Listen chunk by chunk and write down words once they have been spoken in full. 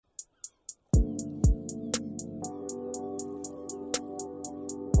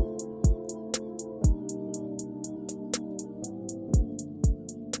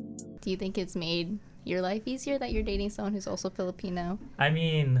do you think it's made your life easier that you're dating someone who's also Filipino? I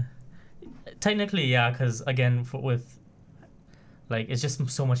mean, technically, yeah, because again, with like, it's just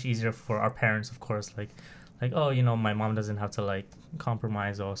so much easier for our parents, of course, like oh, you know, my mom doesn't have to like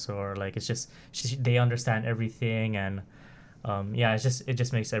compromise also, or like it's just they understand everything, and yeah, it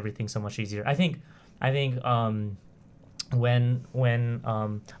just makes everything so much easier. I think when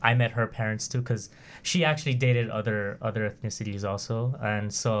I met her parents too, because she actually dated other ethnicities also,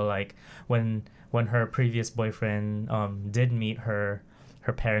 and so like when her previous boyfriend did meet her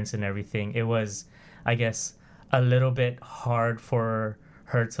parents and everything, it was, I guess, a little bit hard for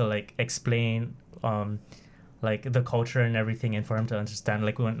her to like explain like the culture and everything, and for him to understand,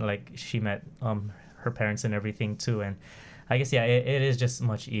 like when like she met her parents and everything too. And I guess, yeah, it is just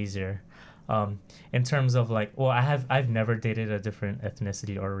much easier in terms of like, well, I've never dated a different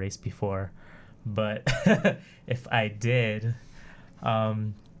ethnicity or race before, but if I did,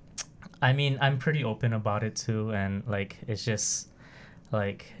 I mean, I'm pretty open about it too, and like it's just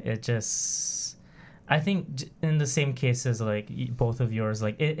like I think in the same cases, like both of yours,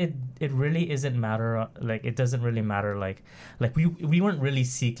 like it really isn't matter, like it doesn't really matter, like we weren't really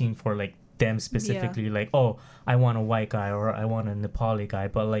seeking for like them specifically, like, oh, I want a white guy or I want a Nepali guy,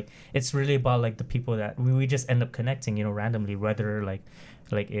 but like it's really about like the people that we just end up connecting, you know, randomly, whether like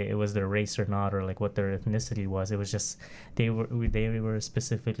it was their race or not, or like what their ethnicity was. It was just they were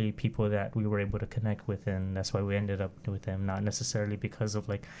specifically people that we were able to connect with, and that's why we ended up with them, not necessarily because of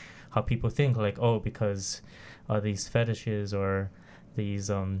like how people think, like, oh, because these fetishes or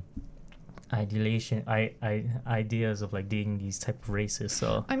these ideas of like dating these type of races.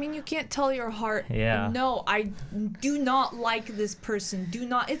 So I mean, you can't tell your heart, no, I do not like this person, do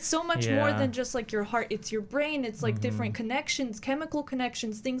not. It's so much more than just like your heart. It's your brain. It's like different connections, chemical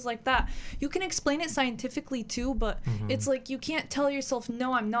connections, things like that. You can explain it scientifically too, but it's like you can't tell yourself,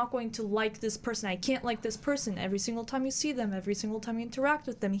 no, I'm not going to like this person, I can't like this person. Every single time you see them, every single time you interact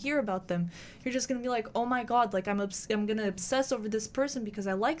with them, hear about them, you're just gonna be like, oh my god, like I'm gonna obsess over this person because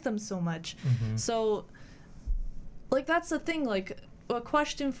I like them so much. So like that's the thing. Like a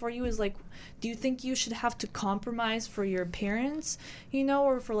question for you is like, do you think you should have to compromise for your parents, you know,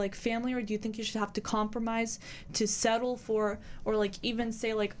 or for like family, or do you think you should have to compromise to settle for, or like even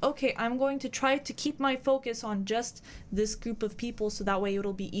say like, okay, I'm going to try to keep my focus on just this group of people, so that way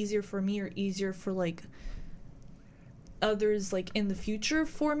it'll be easier for me, or easier for like others like in the future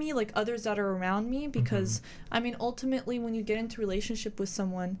for me, like others that are around me, because I mean, ultimately when you get into relationship with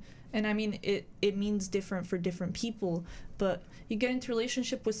someone, and I mean it means different for different people, but you get into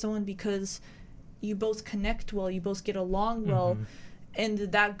relationship with someone because you both connect well, you both get along well, and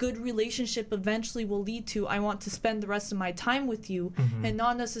that good relationship eventually will lead to, I want to spend the rest of my time with you, and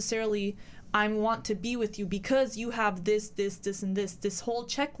not necessarily I want to be with you because you have this and this whole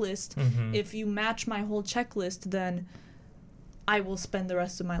checklist. If you match my whole checklist, then I will spend the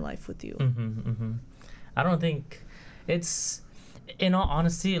rest of my life with you. I don't think it's, in all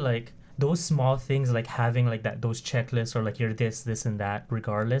honesty, like those small things, like having like those checklists, or like you're this and that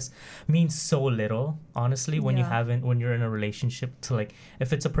regardless, means so little, honestly, when you're in a relationship, to like,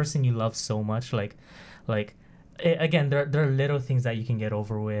 if it's a person you love so much, like again, there are little things that you can get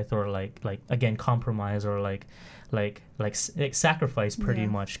over with, or like again, compromise, or like sacrifice pretty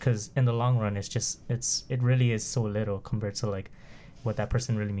much, because in the long run it really is so little compared to like what that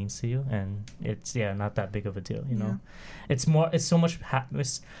person really means to you, and it's not that big of a deal, you know. It's so much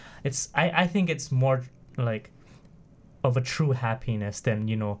I think it's more like of a true happiness than,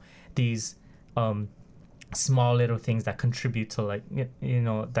 you know, these small little things that contribute to like, you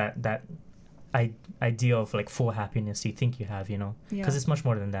know, that idea of like full happiness you think you have, you know, because it's much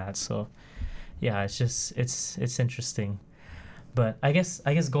more than that. So yeah, it's just it's interesting. But I guess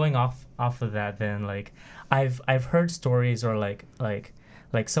going off of that, then like I've heard stories, or like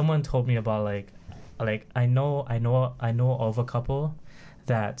someone told me about like I know of a couple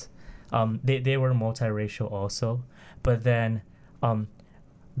that they were multiracial also, but then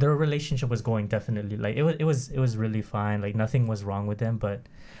their relationship was going definitely, like it was really fine, like nothing was wrong with them, but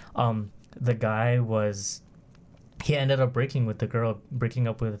the guy he ended up breaking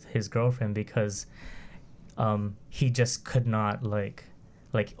up with his girlfriend because he just could not like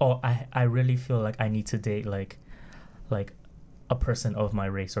oh, I really feel like I need to date like a person of my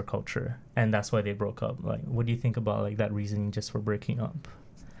race or culture, and that's why they broke up. Like, what do you think about like that reasoning just for breaking up?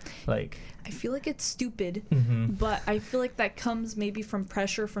 Like, I feel like it's stupid, but I feel like that comes maybe from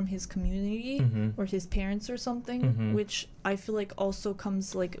pressure from his community or his parents or something, which I feel like also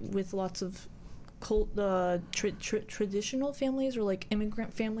comes like with lots of traditional families, or like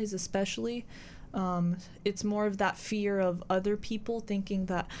immigrant families especially. It's more of that fear of other people thinking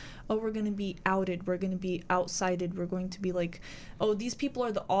that, oh, we're going to be outed, we're going to be outsided, we're going to be like, oh, these people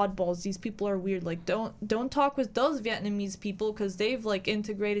are the oddballs, these people are weird, like don't talk with those Vietnamese people because they've like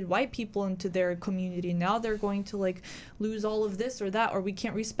integrated white people into their community. Now they're going to like lose all of this or that, or we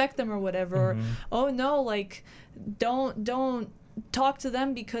can't respect them or whatever. Or, oh no, like don't talk to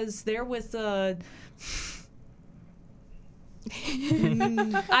them because they're with I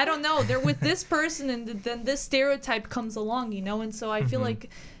don't know, they're with this person, and then this stereotype comes along, you know. And so I feel like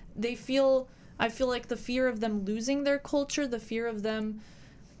I feel like the fear of them losing their culture, the fear of them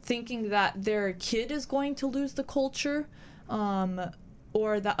thinking that their kid is going to lose the culture,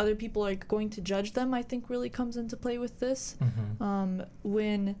 or that other people are going to judge them, I think really comes into play with this.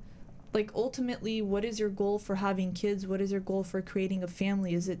 When, like, ultimately, what is your goal for having kids? What is your goal for creating a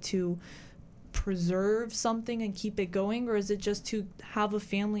family? Is it to preserve something and keep it going, or is it just to have a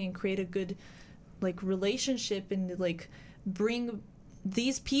family and create a good like relationship and like bring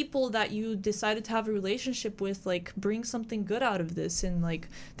these people that you decided to have a relationship with, like bring something good out of this? And like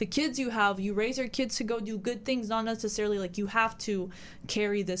the kids you have, you raise your kids to go do good things, not necessarily like you have to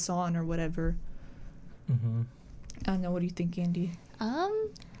carry this on or whatever. I don't know, what do you think, Andi? I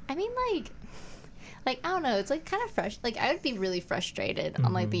mean, like, I don't know, it's, like, kind of fresh. Like, I would be really frustrated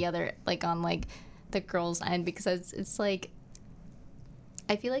on, like, the other, like, on, like, the girls' end, because it's, like,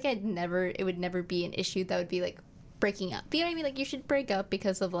 I feel like it would never be an issue that would be, like, breaking up. You know what I mean? Like, you should break up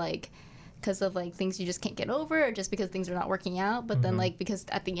because of, like, things you just can't get over, or just because things are not working out, but then, like, because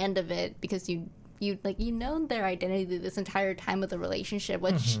at the end of it, because you like, you know their identity this entire time of the relationship,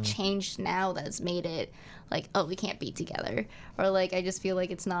 what's changed now that's made it, like, oh, we can't be together, or, like, I just feel like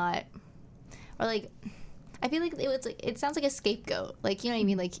it's not... Or like, I feel like it sounds like a scapegoat. Like, you know what I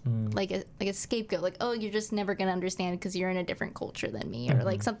mean? Like, like a scapegoat. Like, oh, you're just never gonna understand because you're in a different culture than me, or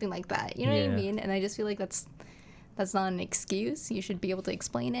like something like that. You know what I mean? And I just feel like that's not an excuse. You should be able to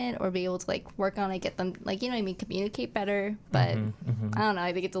explain it, or be able to like work on it, get them, like, you know what I mean, communicate better. But I don't know.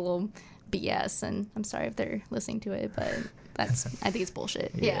 I think it's a little BS, and I'm sorry if they're listening to it, but I think it's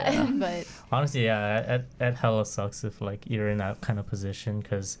bullshit. Yeah. But honestly, it hella sucks if like you're in that kind of position,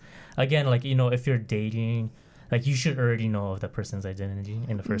 because again, like, you know, if you're dating, like, you should already know of that person's identity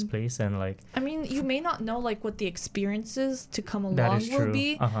in the first place. And like, I mean, you may not know like what the experiences to come along will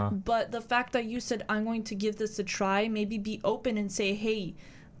be, but the fact that you said, I'm going to give this a try, maybe be open and say, hey,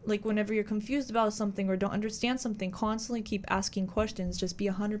 like, whenever you're confused about something or don't understand something, constantly keep asking questions. Just be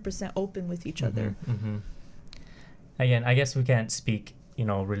 100% open with each other. Again, I guess we can't speak, you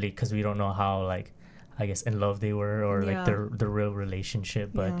know, really, because we don't know how, like, I guess in love they were, or like the real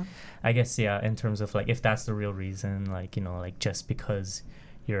relationship. But I guess, in terms of like, if that's the real reason, like, you know, like, just because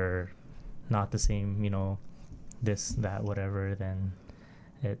you're not the same, you know, this, that, whatever, then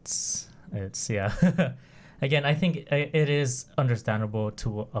it's again, I think it is understandable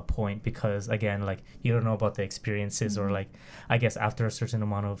to a point, because again, like, you don't know about the experiences, or like, I guess after a certain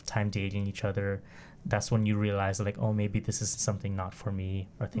amount of time dating each other, that's when you realize, like, oh, maybe this is something not for me,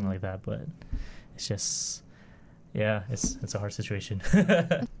 or thing like that. But it's just, it's a hard situation.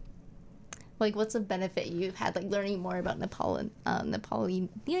 Like, what's a benefit you've had, like, learning more about Nepali, you know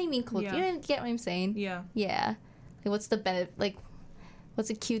what I mean, culture? You get what I'm saying? Yeah. Like, what's the benefit, like,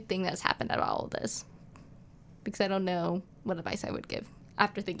 what's a cute thing that's happened out of all of this? Because I don't know what advice I would give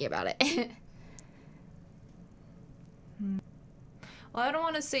after thinking about it. Well, I don't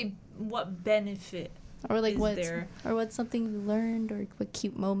want to say what benefit, or like what's there, or what's something you learned, or what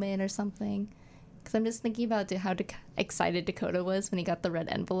cute moment or something. Because I'm just thinking about how excited Dakota was when he got the red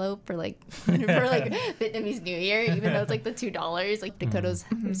envelope for like Vietnamese New Year, even though it's like the $2. Like, Dakota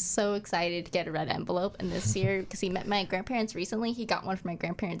was so excited to get a red envelope. And this year, because he met my grandparents recently, he got one for my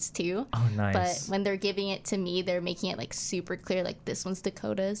grandparents too. Oh, nice. But when they're giving it to me, they're making it like super clear, like, this one's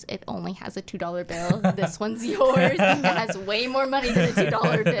Dakota's. It only has a $2 bill. This one's yours. It has way more money than a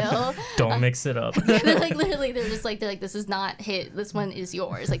 $2 bill. Don't mix it up. They're like, literally, they're like, this is not his. This one is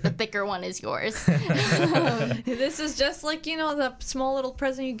yours. Like, the thicker one is yours. This is just like, you know, the small little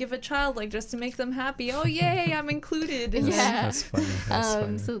present you give a child, like, just to make them happy. Oh, yay, I'm included. That's funny. That's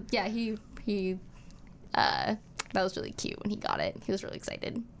funny. So yeah, he that was really cute when he got it. He was really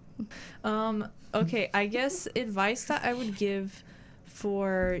excited. Okay, I guess advice that I would give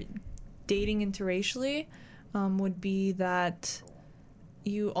for dating interracially would be that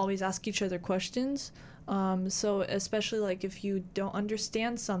you always ask each other questions. So especially, like, if you don't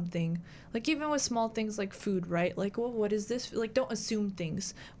understand something, like, even with small things like food, right? Like, well, what is this? Like, don't assume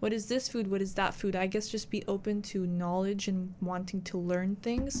things. What is this food? What is that food? I guess just be open to knowledge and wanting to learn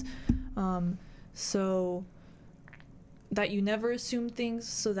things. So that you never assume things,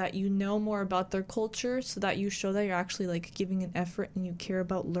 so that you know more about their culture, so that you show that you're actually like giving an effort and you care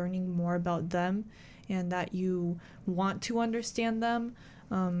about learning more about them, and that you want to understand them.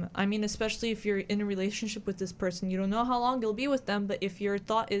 I mean, especially if you're in a relationship with this person, you don't know how long you'll be with them, but if your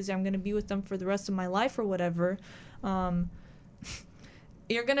thought is I'm going to be with them for the rest of my life or whatever,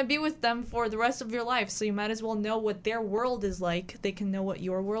 you're going to be with them for the rest of your life, so you might as well know what their world is like. They can know what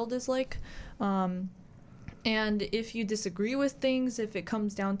your world is like. And if you disagree with things, if it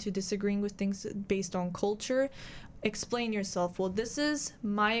comes down to disagreeing with things based on culture, explain yourself. Well, this is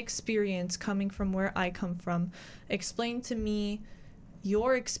my experience coming from where I come from. Explain to me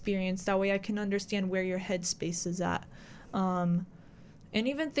your experience, that way I can understand where your headspace is at. And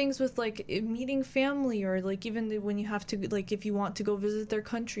even things with like meeting family, or like even when you have to, like if you want to go visit their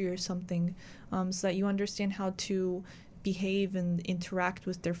country or something, so that you understand how to behave and interact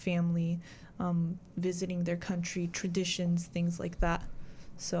with their family, visiting their country, traditions, things like that.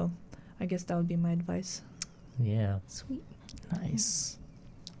 So I guess that would be my advice. Yeah. Sweet. Nice.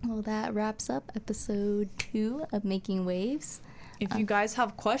 Well, that wraps up episode 2 of Making Waves. If you guys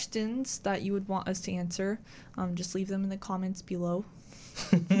have questions that you would want us to answer, just leave them in the comments below.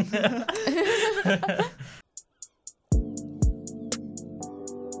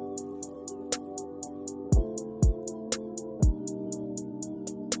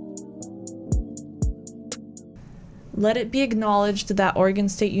 Let it be acknowledged that Oregon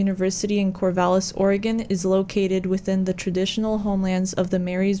State University in Corvallis, Oregon is located within the traditional homelands of the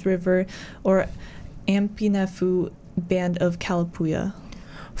Marys River or Ampinefu Band of Kalapuya.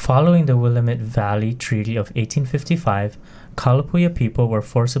 Following the Willamette Valley Treaty of 1855, Kalapuya people were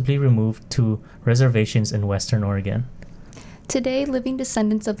forcibly removed to reservations in western Oregon. Today, living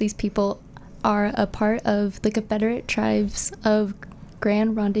descendants of these people are a part of the Confederate Tribes of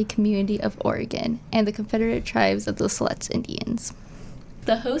Grand Ronde Community of Oregon and the Confederate Tribes of the Siletz Indians.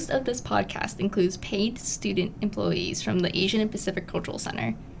 The host of this podcast includes paid student employees from the Asian and Pacific Cultural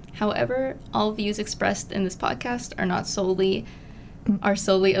Center. However, all views expressed in this podcast are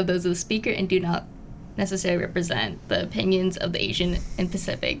solely of those of the speaker and do not necessarily represent the opinions of the Asian and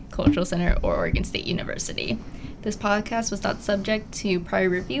Pacific Cultural Center or Oregon State University. This podcast was not subject to prior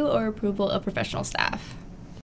review or approval of professional staff.